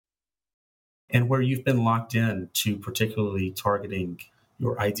and where you've been locked in to particularly targeting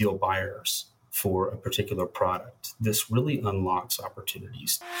your ideal buyers for a particular product. This really unlocks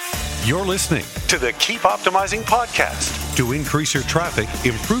opportunities. You're listening to the Keep Optimizing podcast to increase your traffic,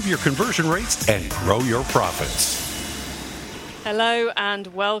 improve your conversion rates, and grow your profits. Hello and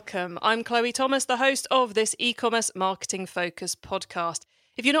welcome. I'm Chloe Thomas, the host of this e-commerce marketing focus podcast.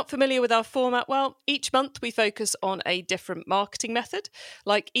 If you're not familiar with our format, well, each month we focus on a different marketing method,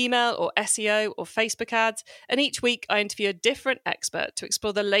 like email or SEO or Facebook ads, and each week I interview a different expert to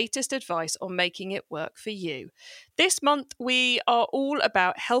explore the latest advice on making it work for you. This month we are all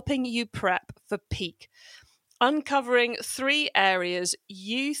about helping you prep for peak, uncovering 3 areas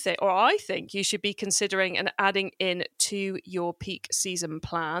you think, or I think, you should be considering and adding in to your peak season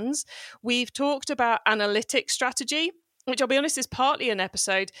plans. We've talked about analytics strategy, which I'll be honest is partly an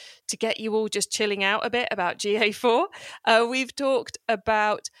episode to get you all just chilling out a bit about GA4. We've talked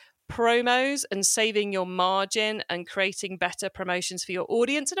about promos and saving your margin and creating better promotions for your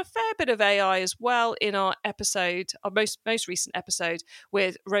audience, and a fair bit of AI as well in our episode, our most recent episode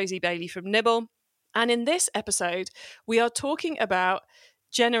with Rosie Bailey from Nibble. And in this episode, we are talking about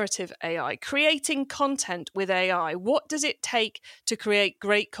generative AI, creating content with AI. What does it take to create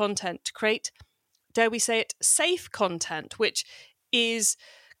great content, to create, dare we say it, safe content, which is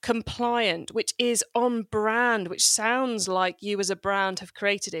compliant, which is on brand, which sounds like you as a brand have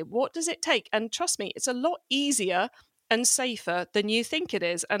created it? What does it take? And trust me, it's a lot easier and safer than you think it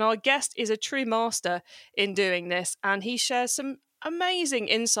is. And our guest is a true master in doing this. And he shares some amazing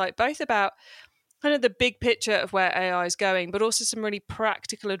insight, both about kind of the big picture of where AI is going, but also some really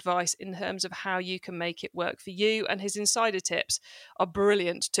practical advice in terms of how you can make it work for you. And his insider tips are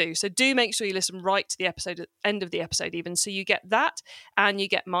brilliant too. So do make sure you listen right to the episode, at the end of the episode even, so you get that and you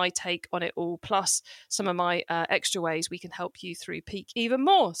get my take on it all, plus some of my extra ways we can help you through peak even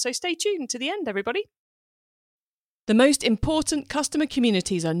more. So stay tuned to the end, everybody. The most important customer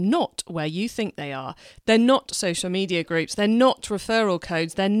communities are not where you think they are. They're not social media groups. They're not referral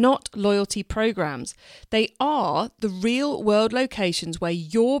codes. They're not loyalty programs. They are the real world locations where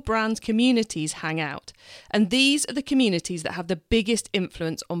your brand's communities hang out. And these are the communities that have the biggest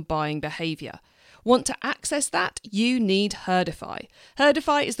influence on buying behaviour. Want to access that? You need Herdify.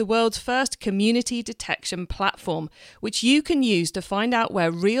 Herdify is the world's first community detection platform, which you can use to find out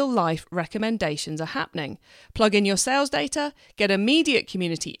where real-life recommendations are happening. Plug in your sales data, get immediate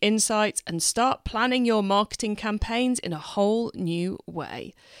community insights, and start planning your marketing campaigns in a whole new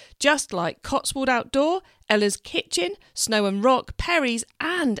way. Just like Cotswold Outdoor, Ella's Kitchen, Snow and Rock, Perry's,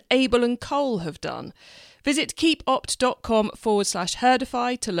 and Abel & Cole have done. Visit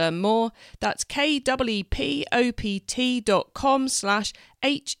keepopt.com/Herdify to learn more. That's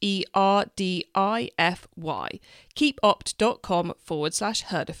keepopt.com/HERDIFY.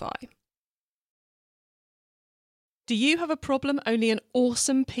 keepopt.com/Herdify. Do you have a problem only an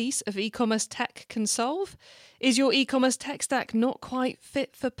awesome piece of e-commerce tech can solve? Is your e-commerce tech stack not quite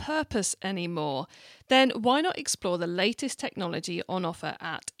fit for purpose anymore? Then why not explore the latest technology on offer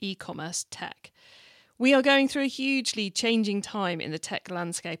at e-commerce tech? We are going through a hugely changing time in the tech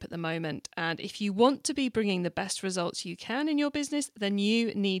landscape at the moment, and if you want to be bringing the best results you can in your business, then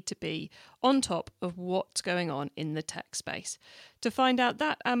you need to be on top of what's going on in the tech space. To find out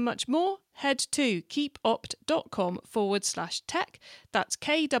that and much more, head to keepopt.com/tech. That's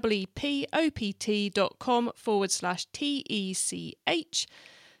keepopt.com/TECH.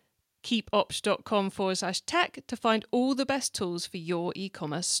 keepopt.com/tech to find all the best tools for your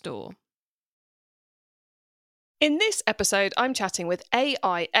e-commerce store. In this episode, I'm chatting with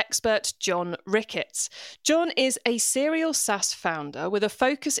AI expert Jon Ricketts. Jon is a serial SaaS founder with a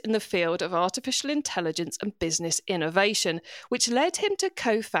focus in the field of artificial intelligence and business innovation, which led him to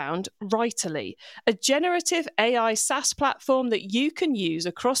co-found Writerly, a generative AI SaaS platform that you can use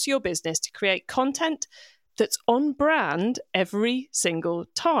across your business to create content that's on brand every single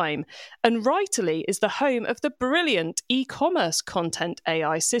time. And Writerly is the home of the brilliant e-commerce content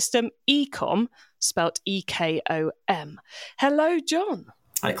AI system, EKOM, spelt EKOM. Hello, Jon.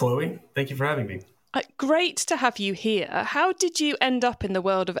 Hi, Chloe. Thank you for having me. Great to have you here. How did you end up in the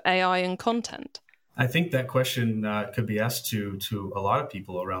world of AI and content? I think that question could be asked to a lot of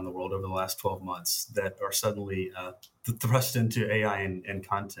people around the world over the last 12 months that are suddenly thrust into AI and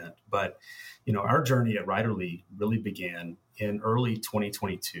content. But, you know, our journey at Writerly really began in early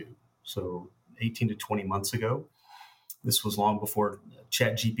 2022, so 18 to 20 months ago. This was long before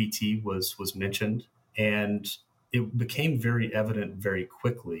ChatGPT was mentioned, and it became very evident very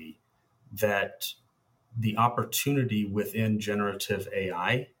quickly that the opportunity within generative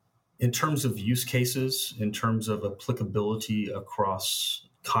AI, in terms of use cases, in terms of applicability across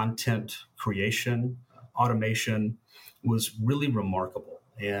content creation, automation was really remarkable.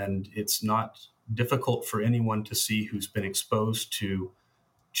 And it's not difficult for anyone to see who's been exposed to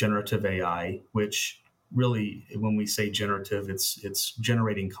generative AI, which really, when we say generative, it's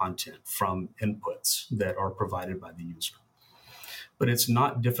generating content from inputs that are provided by the user. But it's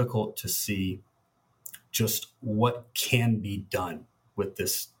not difficult to see just what can be done with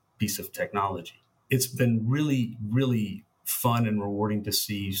this piece of technology. It's been really, really fun and rewarding to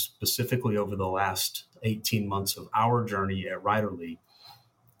see, specifically over the last 18 months of our journey at Writerly,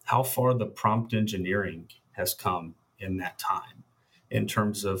 how far the prompt engineering has come in that time in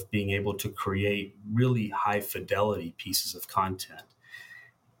terms of being able to create really high fidelity pieces of content.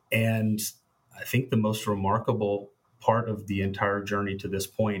 And I think the most remarkable part of the entire journey to this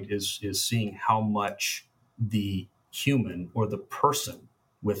point is seeing how much the human or the person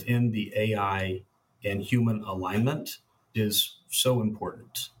within the AI and human alignment is so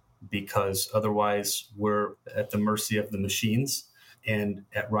important, because otherwise we're at the mercy of the machines. And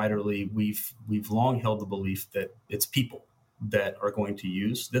at Writerly, we've long held the belief that it's people that are going to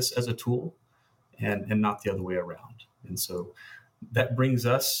use this as a tool and not the other way around. And so that brings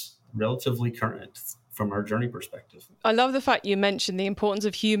us relatively current from our journey perspective. I love the fact you mentioned the importance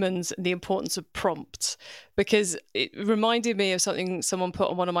of humans and the importance of prompts, because it reminded me of something someone put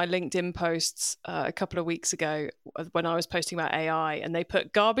on one of my LinkedIn posts a couple of weeks ago when I was posting about AI, and they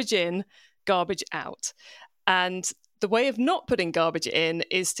put garbage in, garbage out. And the way of not putting garbage in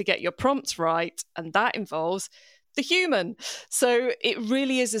is to get your prompts right, and that involves the human. So it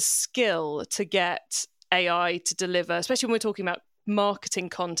really is a skill to get AI to deliver, especially when we're talking about marketing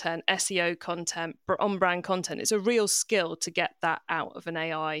content, SEO content, on-brand content. It's a real skill to get that out of an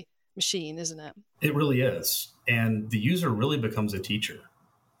AI machine, isn't it? It really is. And the user really becomes a teacher,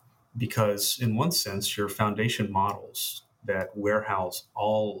 because in one sense, your foundation models that warehouse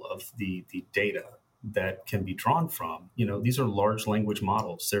all of the data that can be drawn from, these are large language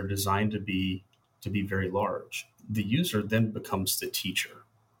models. They're designed to be very large. The user then becomes the teacher.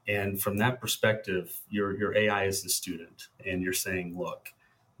 And from that perspective, your AI is the student, and you're saying, look,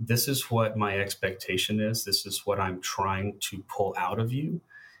 this is what my expectation is. This is what I'm trying to pull out of you,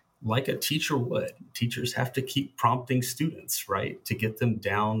 like a teacher would. Teachers have to keep prompting students, right, to get them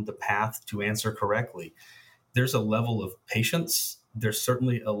down the path to answer correctly. There's a level of patience. There's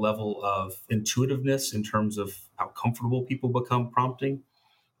certainly a level of intuitiveness in terms of how comfortable people become prompting,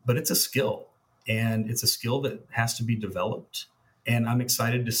 but it's a skill, and it's a skill that has to be developed. And I'm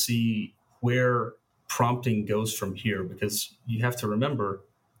excited to see where prompting goes from here, because you have to remember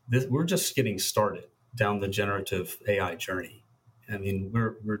that we're just getting started down the generative AI journey. I mean,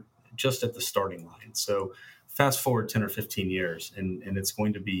 we're just at the starting line. So fast forward 10 or 15 years, and it's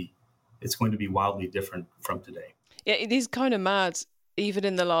going to be wildly different from today. Yeah, it is kind of mad, even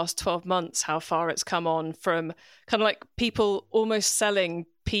in the last 12 months, how far it's come on from kind of like people almost selling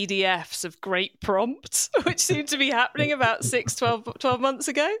PDFs of great prompts, which seemed to be happening about 12 months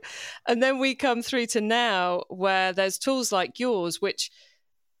ago. And then we come through to now where there's tools like yours, which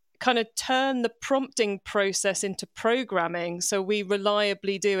kind of turn the prompting process into programming, so we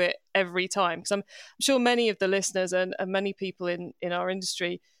reliably do it every time. Because I'm sure many of the listeners and many people in our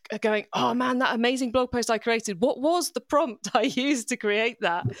industry are going, oh man, that amazing blog post I created, what was the prompt I used to create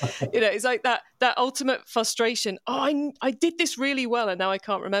that? It's like that ultimate frustration. Oh, I did this really well and now I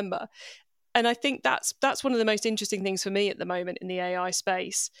can't remember. And I think that's one of the most interesting things for me at the moment in the AI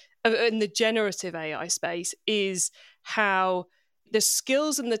space, in the generative AI space, is how the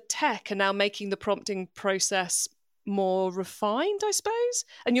skills and the tech are now making the prompting process more refined, I suppose.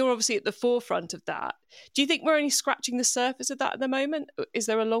 And you're obviously at the forefront of that. Do you think we're only scratching the surface of that at the moment? Is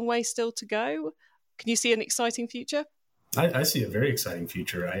there a long way still to go? Can you see an exciting future? I see a very exciting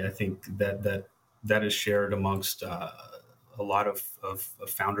future. I think that is shared amongst a lot of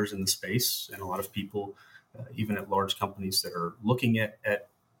founders in the space, and a lot of people, even at large companies, that are looking at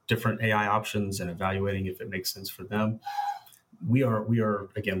different AI options and evaluating if it makes sense for them. We are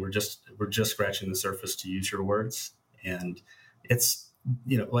again, we're just scratching the surface, to use your words. And it's,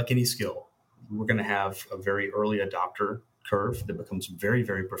 like any skill, we're going to have a very early adopter curve that becomes very,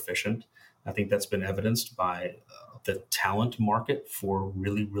 very proficient. I think that's been evidenced by the talent market for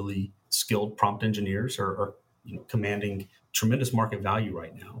really, really skilled prompt engineers are commanding tremendous market value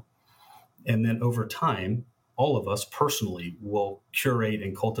right now. And then over time, all of us personally will curate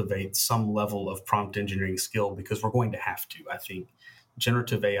and cultivate some level of prompt engineering skill, because we're going to have to. I think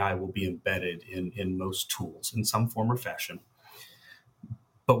generative AI will be embedded in most tools in some form or fashion.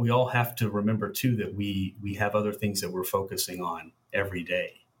 But we all have to remember, too, that we have other things that we're focusing on every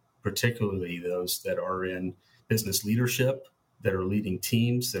day, particularly those that are in business leadership, that are leading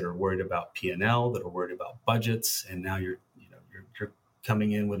teams, that are worried about P&L, that are worried about budgets, and now you're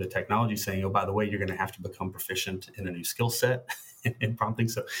coming in with a technology saying, oh, by the way, you're going to have to become proficient in a new skill set and prompting.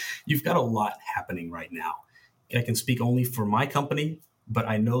 So you've got a lot happening right now. I can speak only for my company, but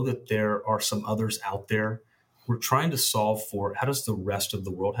I know that there are some others out there. We're trying to solve for how does the rest of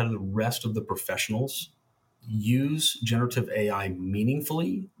the world, how do the rest of the professionals use generative AI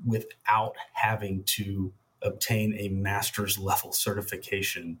meaningfully without having to obtain a master's level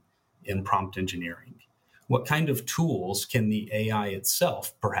certification in prompt engineering? What kind of tools can the AI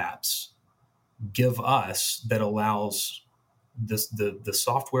itself perhaps give us that allows the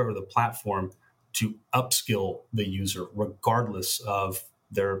software or the platform to upskill the user regardless of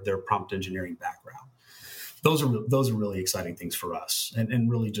their prompt engineering background? Those are really exciting things for us,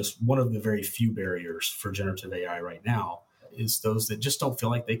 and really just one of the very few barriers for generative AI right now is those that just don't feel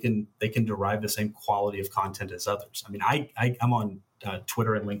like they can derive the same quality of content as others. I mean, I'm on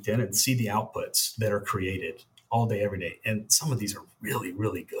Twitter and LinkedIn and see the outputs that are created all day, every day, and some of these are really,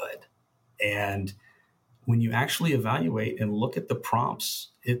 really good. And when you actually evaluate and look at the prompts,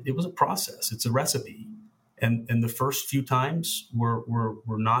 it was a process. It's a recipe. And the first few times were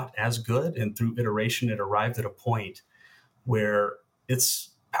not as good. And through iteration, it arrived at a point where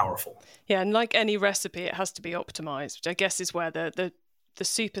it's powerful. Yeah, and like any recipe, it has to be optimized, which I guess is where the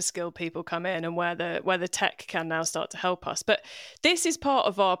super skilled people come in and where the tech can now start to help us. But this is part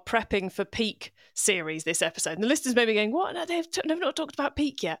of our Prepping for Peak series, this episode. And the listeners may be going, what? No, they've not talked about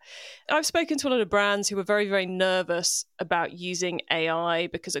peak yet. I've spoken to a lot of brands who were very, very nervous about using AI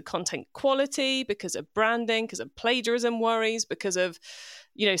because of content quality, because of branding, because of plagiarism worries, because of,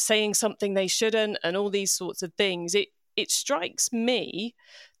 saying something they shouldn't and all these sorts of things. It strikes me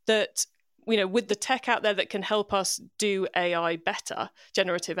that with the tech out there that can help us do AI better,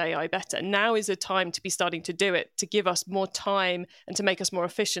 generative AI better, now is a time to be starting to do it, to give us more time and to make us more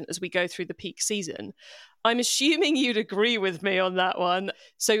efficient as we go through the peak season. I'm assuming you'd agree with me on that one.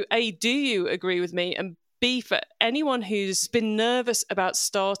 So A, do you agree with me? And B, for anyone who's been nervous about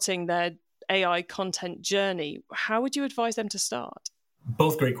starting their AI content journey, how would you advise them to start?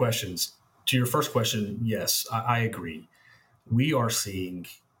 Both great questions. To your first question, yes, I agree. We are seeing,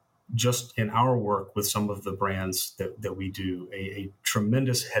 just in our work with some of the brands that we do, a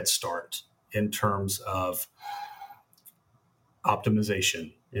tremendous head start in terms of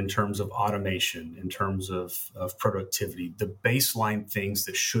optimization, in terms of automation, in terms of productivity, the baseline things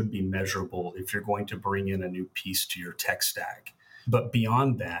that should be measurable if you're going to bring in a new piece to your tech stack. But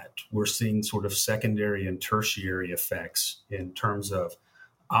beyond that, we're seeing sort of secondary and tertiary effects in terms of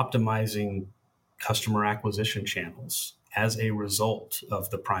optimizing customer acquisition channels as a result of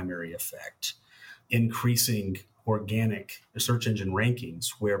the primary effect, increasing organic search engine rankings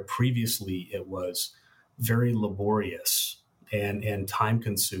where previously it was very laborious and time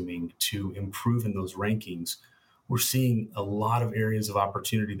consuming to improve in those rankings. We're seeing a lot of areas of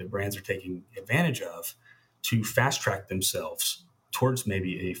opportunity that brands are taking advantage of to fast track themselves towards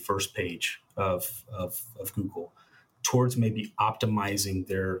maybe a first page of Google, towards maybe optimizing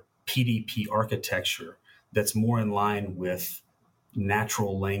their PDP architecture that's more in line with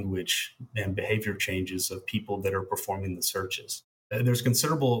natural language and behavior changes of people that are performing the searches. There's a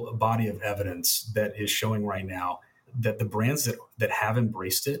considerable body of evidence that is showing right now that the brands that have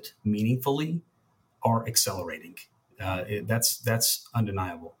embraced it meaningfully are accelerating. That's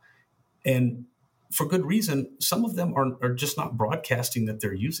undeniable. And for good reason, some of them are just not broadcasting that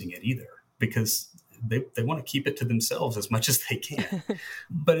they're using it either, because they want to keep it to themselves as much as they can.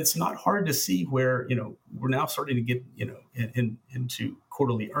 But it's not hard to see where, we're now starting to get, into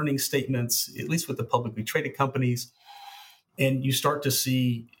quarterly earnings statements, at least with the publicly traded companies. And you start to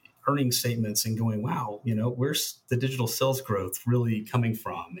see earnings statements and going, wow, where's the digital sales growth really coming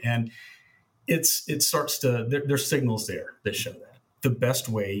from? And it starts to, there's signals there that show that. The best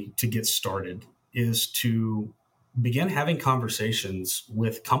way to get started is to begin having conversations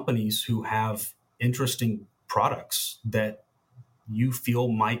with companies who have interesting products that you feel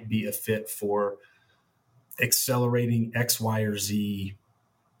might be a fit for accelerating X, Y, or Z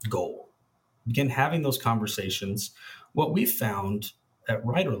goal. Begin having those conversations. What we've found at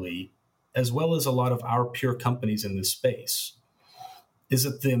Writerly, as well as a lot of our peer companies in this space, is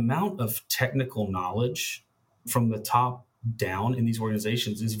that the amount of technical knowledge from the top down in these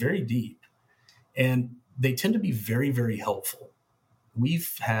organizations is very deep. And they tend to be very, very helpful.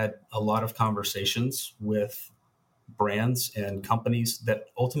 We've had a lot of conversations with brands and companies that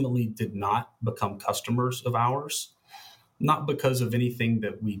ultimately did not become customers of ours, not because of anything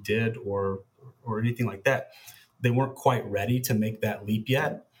that we did or anything like that. They weren't quite ready to make that leap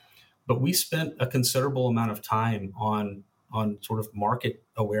yet. But we spent a considerable amount of time on on sort of market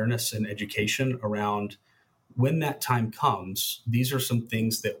awareness and education around when that time comes. These are some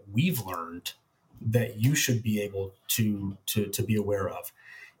things that we've learned that you should be able to be aware of.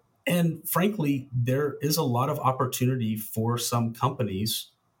 And frankly, there is a lot of opportunity for some companies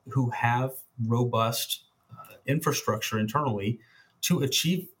who have robust infrastructure internally to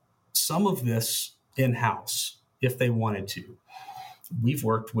achieve some of this in-house if they wanted to. We've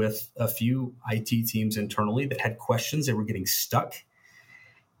worked with a few IT teams internally that had questions. They were getting stuck.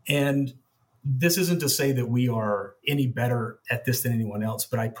 And this isn't to say that we are any better at this than anyone else,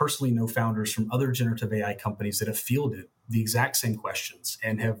 but I personally know founders from other generative AI companies that have fielded the exact same questions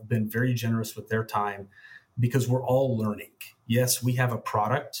and have been very generous with their time because we're all learning. Yes, we have a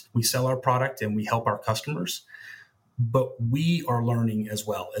product, we sell our product and we help our customers, but we are learning as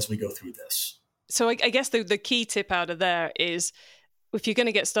well as we go through this. So I guess the key tip out of there is, if you're going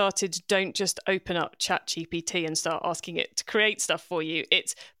to get started, don't just open up ChatGPT and start asking it to create stuff for you.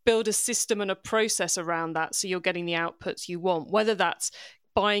 It's build a system and a process around that so you're getting the outputs you want, whether that's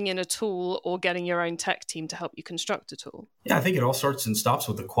buying in a tool or getting your own tech team to help you construct a tool. Yeah, I think it all starts and stops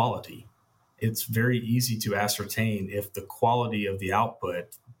with the quality. It's very easy to ascertain if the quality of the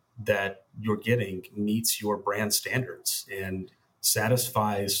output that you're getting meets your brand standards and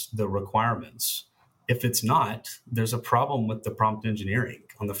satisfies the requirements. If it's not, there's a problem with the prompt engineering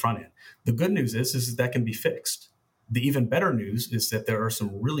on the front end. The good news is that can be fixed. The even better news is that there are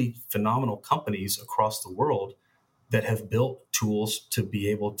some really phenomenal companies across the world that have built tools to be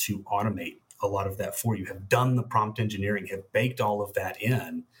able to automate a lot of that for you, have done the prompt engineering, have baked all of that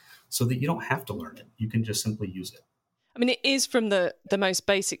in so that you don't have to learn it. You can just simply use it. I mean, it is from the most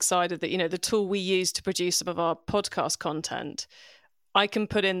basic side of the tool we use to produce some of our podcast content. I can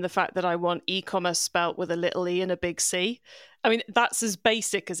put in the fact that I want e-commerce spelt with a little e and a big C. I mean, that's as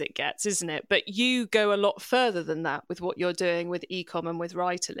basic as it gets, isn't it? But you go a lot further than that with what you're doing with EKOM and with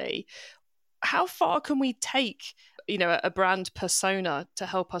Writerly. How far can we take, a brand persona to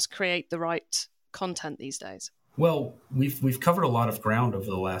help us create the right content these days? Well, we've covered a lot of ground over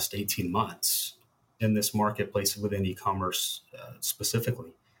the last 18 months in this marketplace within e-commerce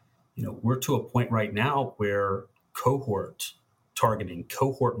specifically. We're to a point right now where cohort targeting,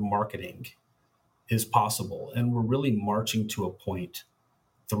 cohort marketing is possible. And we're really marching to a point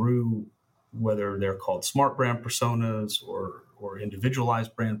through whether they're called smart brand personas or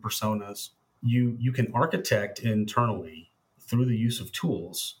individualized brand personas. You can architect internally through the use of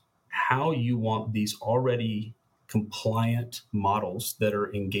tools how you want these already compliant models that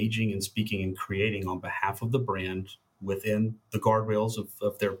are engaging and speaking and creating on behalf of the brand within the guardrails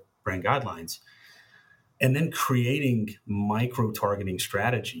of their brand guidelines. And then creating micro-targeting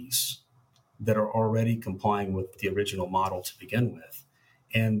strategies that are already complying with the original model to begin with.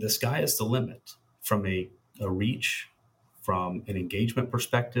 And the sky is the limit from a reach, from an engagement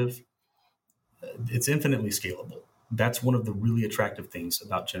perspective. It's infinitely scalable. That's one of the really attractive things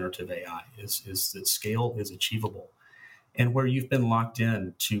about generative AI is that scale is achievable. And where you've been locked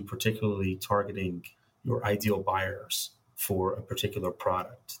in to particularly targeting your ideal buyers for a particular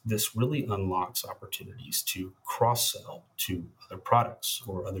product, this really unlocks opportunities to cross-sell to other products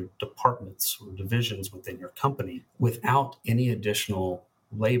or other departments or divisions within your company without any additional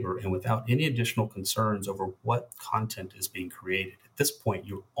labor and without any additional concerns over what content is being created. At this point,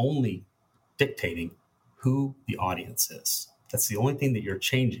 you're only dictating who the audience is. That's the only thing that you're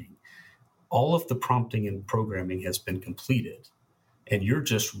changing. All of the prompting and programming has been completed, and you're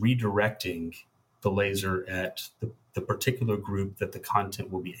just redirecting the laser at the particular group that the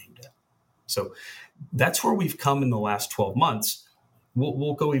content will be aimed at. So that's where we've come in the last 12 months.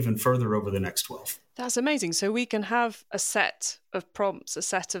 We'll go even further over the next 12. That's amazing. So we can have a set of prompts, a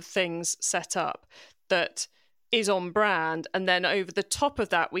set of things set up that is on brand. And then over the top of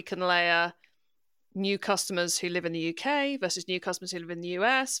that, we can layer new customers who live in the UK versus new customers who live in the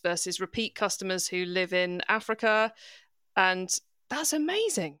US versus repeat customers who live in Africa. And that's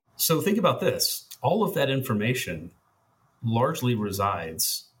amazing. So think about this. All of that information largely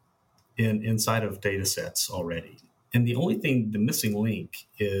resides inside of data sets already. And the only thing, the missing link,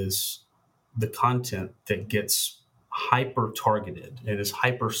 is the content that gets hyper-targeted and is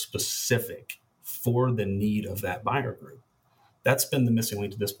hyper-specific for the need of that buyer group. That's been the missing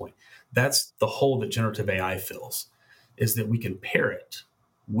link to this point. That's the hole that generative AI fills, is that we can pair it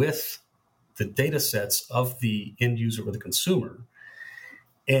with the data sets of the end user or the consumer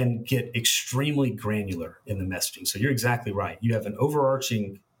and get extremely granular in the messaging. So you're exactly right. You have an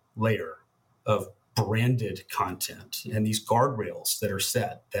overarching layer of branded content and these guardrails that are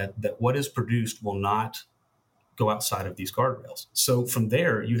set that what is produced will not go outside of these guardrails. So from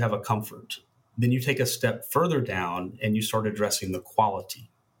there, you have a comfort Then you take a step further down and you start addressing the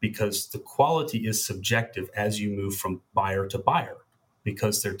quality, because the quality is subjective as you move from buyer to buyer,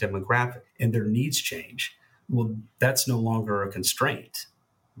 because their demographic and their needs change. Well, that's no longer a constraint.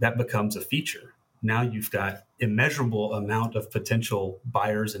 That becomes a feature. Now you've got immeasurable amount of potential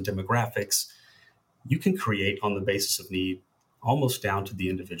buyers and demographics you can create on the basis of need, almost down to the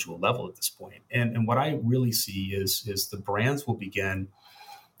individual level at this point. And what I really see is the brands will begin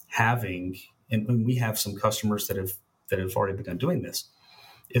having, and we have some customers that have already begun doing this,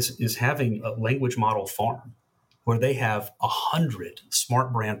 is having a language model farm where they have 100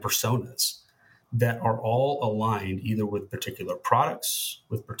 smart brand personas that are all aligned either with particular products,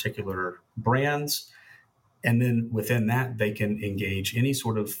 with particular brands, and then within that, they can engage any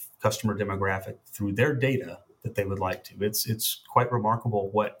sort of customer demographic through their data that they would like to. It's quite remarkable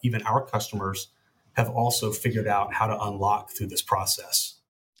what even our customers have also figured out how to unlock through this process.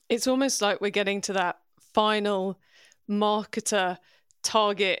 It's almost like we're getting to that final marketer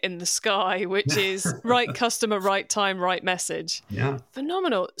target in the sky, which is right customer, right time, right message. Yeah.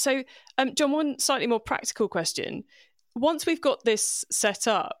 Phenomenal. So, Jon, one slightly more practical question. Once we've got this set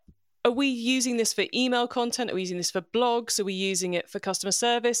up, are we using this for email content? Are we using this for blogs? Are we using it for customer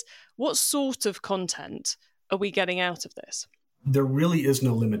service? What sort of content are we getting out of this? There really is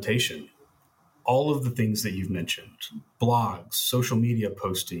no limitation. All of the things that you've mentioned, blogs, social media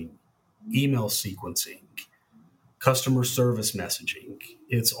posting, email sequencing, customer service messaging,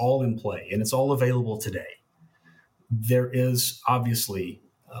 it's all in play and it's all available today. There is obviously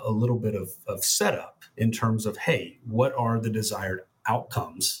a little bit of setup in terms of, hey, what are the desired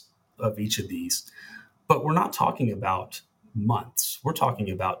outcomes of each of these? But we're not talking about months. We're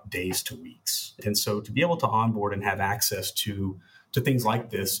talking about days to weeks. And so to be able to onboard and have access to things like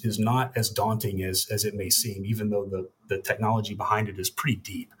this is not as daunting as it may seem, even though the technology behind it is pretty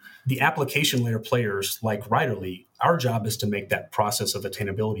deep. The application layer players like Writerly, our job is to make that process of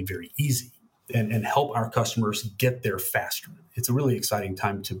attainability very easy and help our customers get there faster. It's a really exciting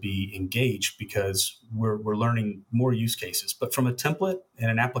time to be engaged because we're learning more use cases. But from a template and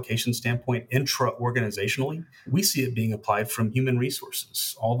an application standpoint, intra-organizationally, we see it being applied from human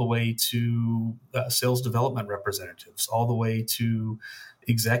resources all the way to sales development representatives, all the way to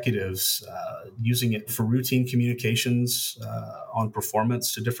executives using it for routine communications on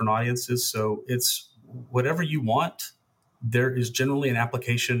performance to different audiences. So it's whatever you want. There is generally an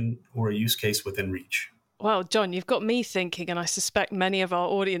application or a use case within reach. Well, Jon, you've got me thinking, and I suspect many of our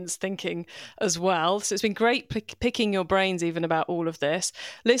audience thinking as well. So it's been great picking your brains even about all of this.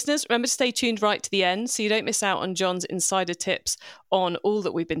 Listeners, remember to stay tuned right to the end so you don't miss out on Jon's insider tips on all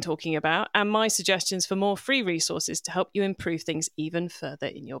that we've been talking about and my suggestions for more free resources to help you improve things even further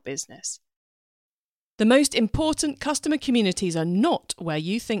in your business. The most important customer communities are not where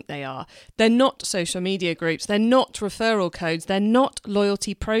you think they are. They're not social media groups. They're not referral codes. They're not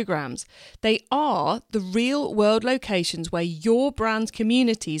loyalty programs. They are the real world locations where your brand's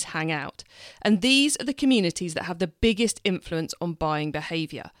communities hang out. And these are the communities that have the biggest influence on buying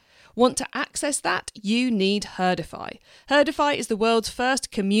behaviour. Want to access that? You need Herdify. Herdify is the world's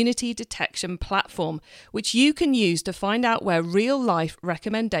first community detection platform, which you can use to find out where real-life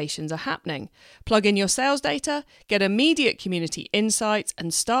recommendations are happening. Plug in your sales data, get immediate community insights,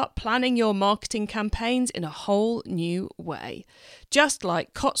 and start planning your marketing campaigns in a whole new way. Just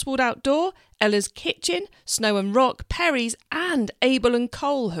like Cotswold Outdoor, Ella's Kitchen, Snow and Rock, Perry's, and Abel &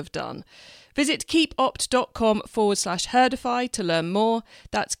 Cole have done. Visit keepopt.com/Herdify to learn more.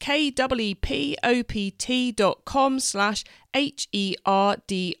 That's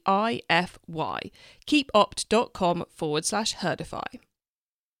keepopt.com/HERDIFY. keepopt.com/Herdify.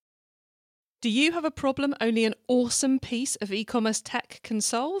 Do you have a problem only an awesome piece of e-commerce tech can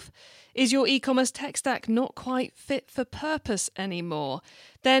solve? Is your e-commerce tech stack not quite fit for purpose anymore?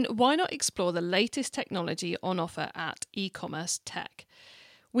 Then why not explore the latest technology on offer at e-commerce tech?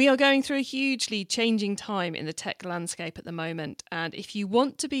 We are going through a hugely changing time in the tech landscape at the moment, and if you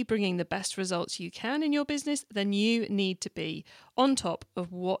want to be bringing the best results you can in your business, then you need to be on top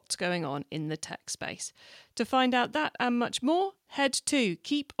of what's going on in the tech space. To find out that and much more, head to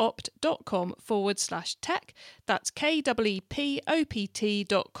keepopt.com/tech. That's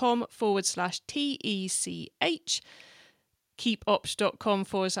keepopt.com/TECH.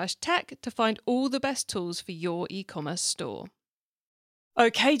 keepopt.com/tech to find all the best tools for your e-commerce store.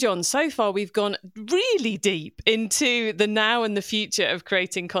 Okay, Jon, so far we've gone really deep into the now and the future of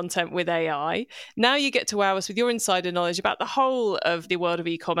creating content with AI. Now you get to wow us with your insider knowledge about the whole of the world of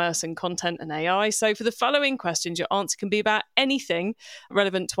e-commerce and content and AI. So for the following questions, your answer can be about anything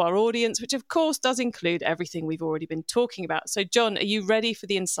relevant to our audience, which of course does include everything we've already been talking about. So Jon, are you ready for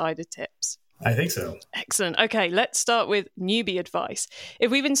the insider tips? I think so. Excellent. Okay, let's start with newbie advice.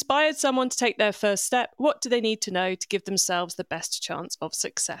 If we've inspired someone to take their first step, what do they need to know to give themselves the best chance of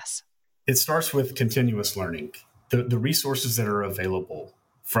success? It starts with continuous learning. The resources that are available,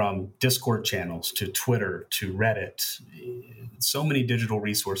 from Discord channels to Twitter to Reddit, so many digital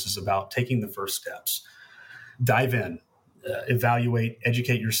resources about taking the first steps. Dive in, evaluate,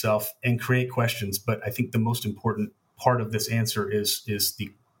 educate yourself, and create questions. But I think the most important part of this answer is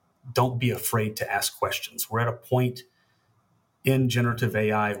the don't be afraid to ask questions. We're at a point in generative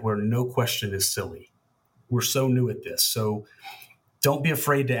AI where no question is silly. We're so new at this. So don't be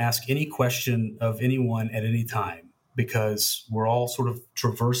afraid to ask any question of anyone at any time, because we're all sort of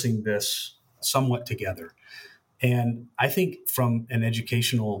traversing this somewhat together. And I think from an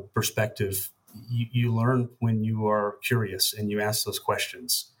educational perspective, you learn when you are curious and you ask those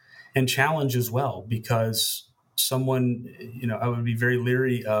questions, and challenge as well, because I would be very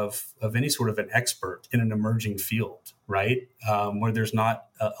leery of any sort of an expert in an emerging field, right? Where there's not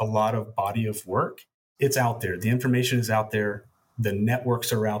a lot of body of work. It's out there. The information is out there. The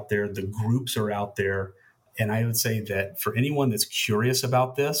networks are out there. The groups are out there. And I would say that for anyone that's curious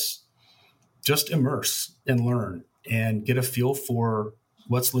about this, just immerse and learn and get a feel for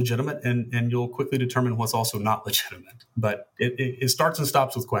what's legitimate, and you'll quickly determine what's also not legitimate. But it starts and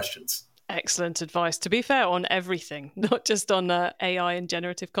stops with questions. Excellent advice, to be fair, on everything, not just on AI and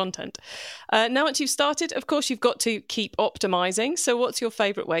generative content. Now, once you've started, of course, you've got to keep optimizing. So what's your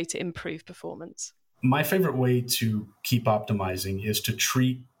favorite way to improve performance? My favorite way to keep optimizing is to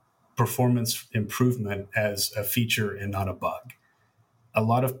treat performance improvement as a feature and not a bug. A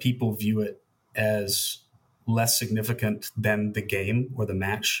lot of people view it as less significant than the game or the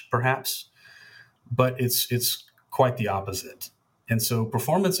match, perhaps, but it's quite the opposite. And so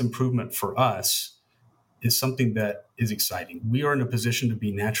performance improvement for us is something that is exciting. We are in a position to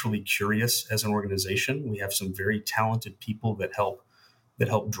be naturally curious as an organization. We have some very talented people that help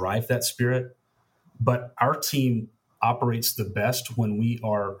drive that spirit. But our team operates the best when we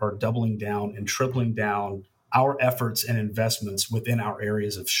are doubling down and tripling down our efforts and investments within our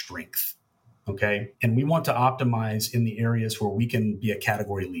areas of strength. Okay. And we want to optimize in the areas where we can be a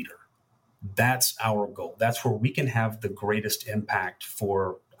category leader. That's our goal. That's where we can have the greatest impact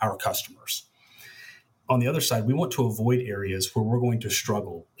for our customers. On the other side, we want to avoid areas where we're going to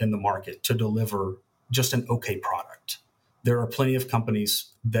struggle in the market to deliver just an okay product. There are plenty of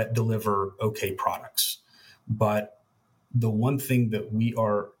companies that deliver okay products, but the one thing that we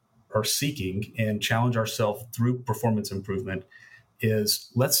are seeking and challenge ourselves through performance improvement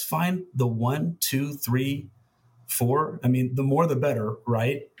is let's find the 1, 2, 3, 4. I mean, the more the better,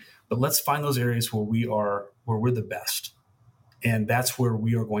 right? But let's find those areas where we're the best. And that's where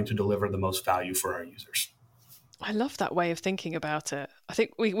we are going to deliver the most value for our users. I love that way of thinking about it. I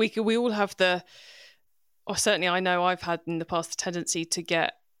think we all have or certainly I know I've had in the past the tendency to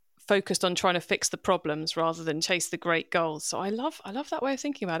get focused on trying to fix the problems rather than chase the great goals. So I love that way of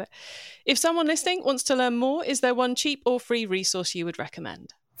thinking about it. If someone listening wants to learn more, is there one cheap or free resource you would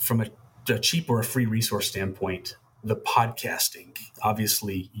recommend? From a cheap or a free resource standpoint, the podcasting,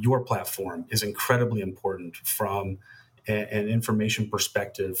 obviously your platform is incredibly important from an information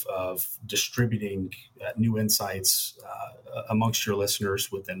perspective of distributing new insights amongst your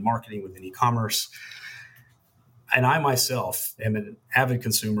listeners within marketing, within e-commerce. And I myself am an avid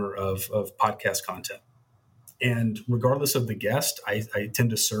consumer of podcast content. And regardless of the guest, I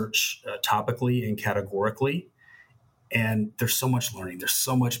tend to search topically and categorically. And there's so much learning. There's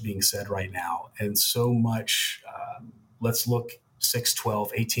so much being said right now. And so much, let's look 6,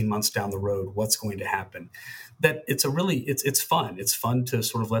 12, 18 months down the road, what's going to happen. That it's fun. It's fun to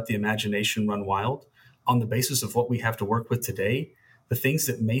sort of let the imagination run wild on the basis of what we have to work with today. The things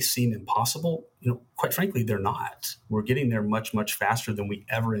that may seem impossible, quite frankly, they're not. We're getting there much, much faster than we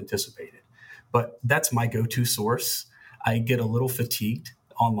ever anticipated. But that's my go-to source. I get a little fatigued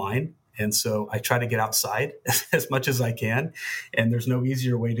online, and so I try to get outside as much as I can. And there's no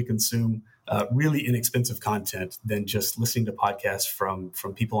easier way to consume really inexpensive content than just listening to podcasts from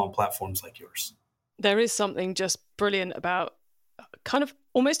people on platforms like yours. There is something just brilliant about kind of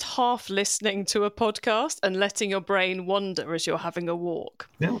almost half listening to a podcast and letting your brain wander as you're having a walk.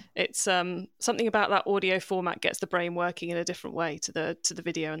 Yeah. It's something about that audio format gets the brain working in a different way to the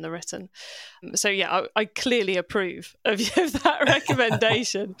video and the written. So yeah, I clearly approve of that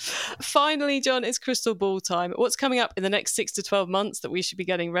recommendation. Finally, Jon, it's crystal ball time. What's coming up in the next 6 to 12 months that we should be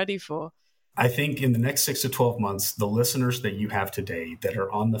getting ready for? I think in the next 6 to 12 months, the listeners that you have today that are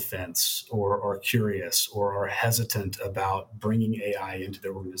on the fence or are curious or are hesitant about bringing AI into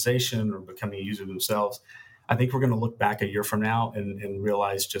their organization or becoming a user themselves, I think we're going to look back a year from now and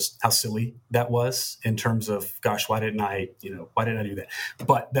realize just how silly that was in terms of, gosh, why didn't I do that?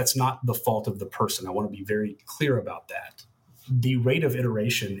 But that's not the fault of the person. I want to be very clear about that. The rate of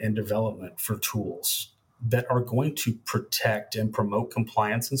iteration and development for tools that are going to protect and promote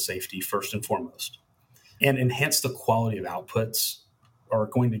compliance and safety first and foremost, and enhance the quality of outputs are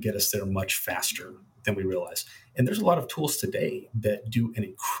going to get us there much faster than we realize. And there's a lot of tools today that do an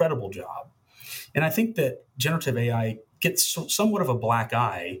incredible job. And I think that generative AI gets somewhat of a black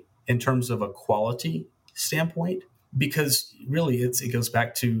eye in terms of a quality standpoint, because really it goes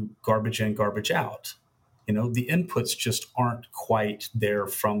back to garbage in, garbage out. The inputs just aren't quite there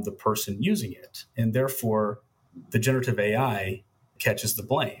from the person using it. And therefore, the generative AI catches the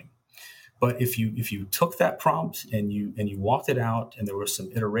blame. But if you took that prompt and you walked it out, and there was some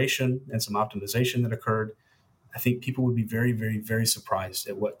iteration and some optimization that occurred, I think people would be very, very, very surprised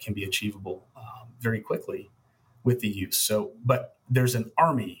at what can be achievable very quickly with the use. So, but there's an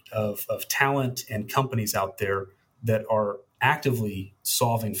army of talent and companies out there that are actively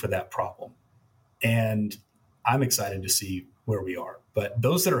solving for that problem. And I'm excited to see where we are. But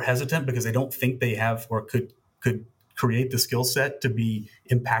those that are hesitant because they don't think they have or could create the skill set to be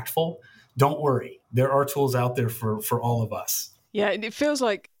impactful, don't worry. There are tools out there for all of us. Yeah, it feels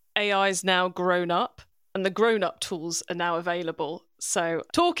like AI is now grown up, and the grown-up tools are now available. So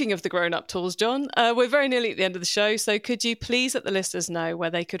talking of the grown-up tools, Jon, we're very nearly at the end of the show. So could you please let the listeners know where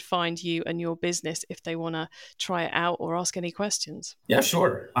they could find you and your business if they want to try it out or ask any questions? Yeah,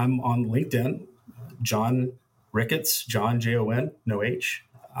 sure. I'm on LinkedIn, Jon Ricketts, Jon, Jon, no H.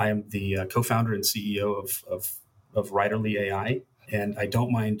 I am the co-founder and CEO of Writerly AI. And I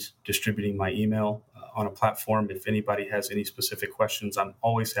don't mind distributing my email on a platform. If anybody has any specific questions, I'm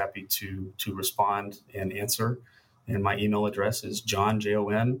always happy to respond and answer. And my email address is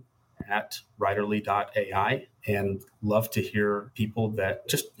jon@writerly.ai. And love to hear people that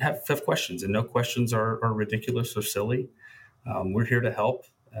just have questions. And no questions are ridiculous or silly. We're here to help.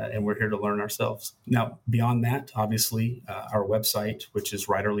 And we're here to learn ourselves. Now, beyond that, obviously, our website, which is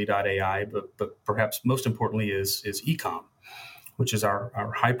writerly.ai, but perhaps most importantly is EKOM, which is our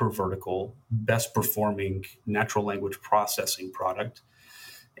hyper-vertical, best-performing natural language processing product.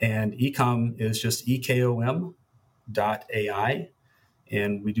 And EKOM is just EKOM.ai.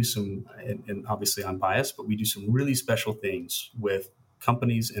 And we do some, and obviously I'm biased, but we do some really special things with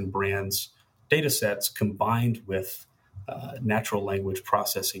companies and brands, data sets combined with natural language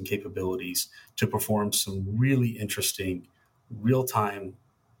processing capabilities to perform some really interesting real-time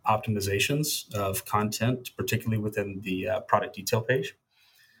optimizations of content, particularly within the product detail page.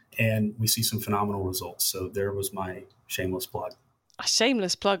 And we see some phenomenal results. So there was my shameless plug. A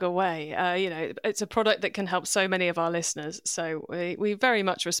shameless plug away. It's a product that can help so many of our listeners. So we very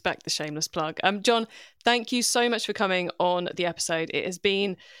much respect the shameless plug. Jon, thank you so much for coming on the episode. It has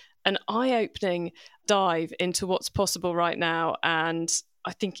been an eye-opening dive into what's possible right now. And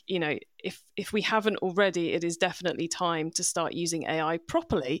I think, if we haven't already, it is definitely time to start using AI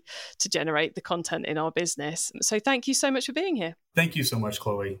properly to generate the content in our business. So thank you so much for being here. Thank you so much,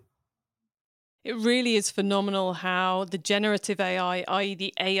 Chloe. It really is phenomenal how the generative AI, i.e.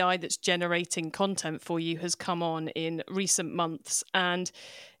 the AI that's generating content for you, has come on in recent months. And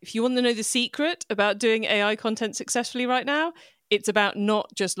if you want to know the secret about doing AI content successfully right now, it's about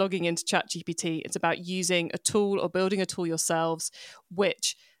not just logging into ChatGPT. It's about using a tool or building a tool yourselves,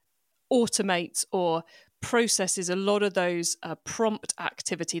 which automates or processes a lot of those prompt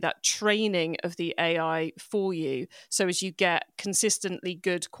activity, that training of the AI for you, so as you get consistently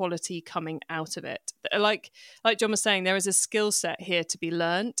good quality coming out of it. Like Jon was saying, there is a skill set here to be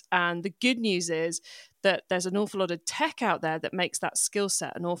learnt, and the good news is that there's an awful lot of tech out there that makes that skill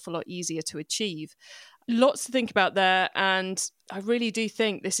set an awful lot easier to achieve. Lots to think about there, and I really do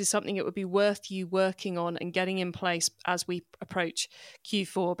think this is something that would be worth you working on and getting in place as we approach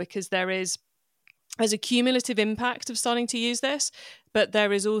Q4, because there's a cumulative impact of starting to use this, but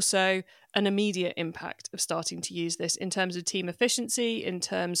there is also an immediate impact of starting to use this in terms of team efficiency, in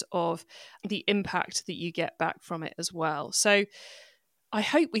terms of the impact that you get back from it as well. So I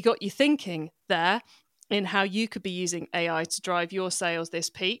hope we got you thinking there in how you could be using AI to drive your sales this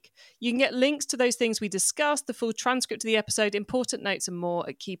peak. You can get links to those things we discussed, the full transcript of the episode, important notes and more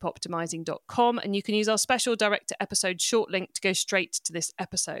at keepoptimizing.com. And you can use our special direct to episode short link to go straight to this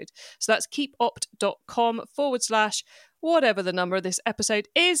episode. So that's keepopt.com/whatever the number of this episode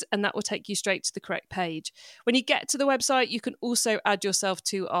is, and that will take you straight to the correct page. When you get to the website, you can also add yourself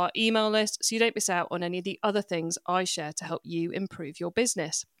to our email list so you don't miss out on any of the other things I share to help you improve your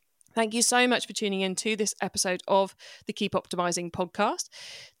business. Thank you so much for tuning in to this episode of the Keep Optimizing podcast.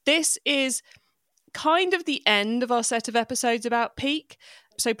 This is kind of the end of our set of episodes about Peak.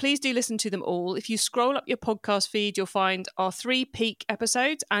 So please do listen to them all. If you scroll up your podcast feed, you'll find our 3 Peak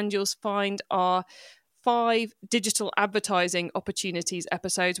episodes, and you'll find our 5 digital advertising opportunities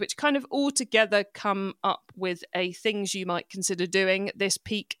episodes, which kind of all together come up with a things you might consider doing this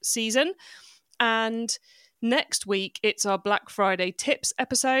peak season. And next week, it's our Black Friday tips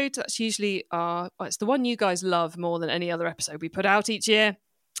episode. That's usually it's the one you guys love more than any other episode we put out each year.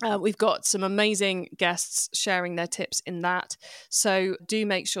 We've got some amazing guests sharing their tips in that. So do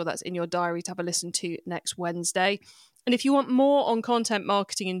make sure that's in your diary to have a listen to next Wednesday. And if you want more on content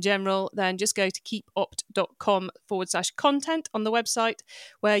marketing in general, then just go to keepopt.com/content on the website,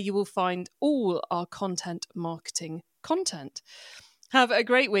 where you will find all our content marketing content. Have a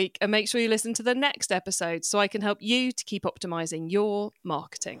great week, and make sure you listen to the next episode so I can help you to keep optimizing your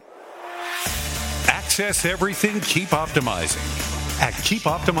marketing. Access everything Keep Optimizing at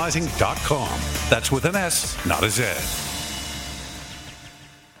keepoptimizing.com. That's with an S, not a Z.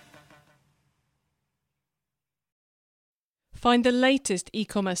 Find the latest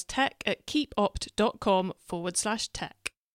e-commerce tech at keepopt.com/tech.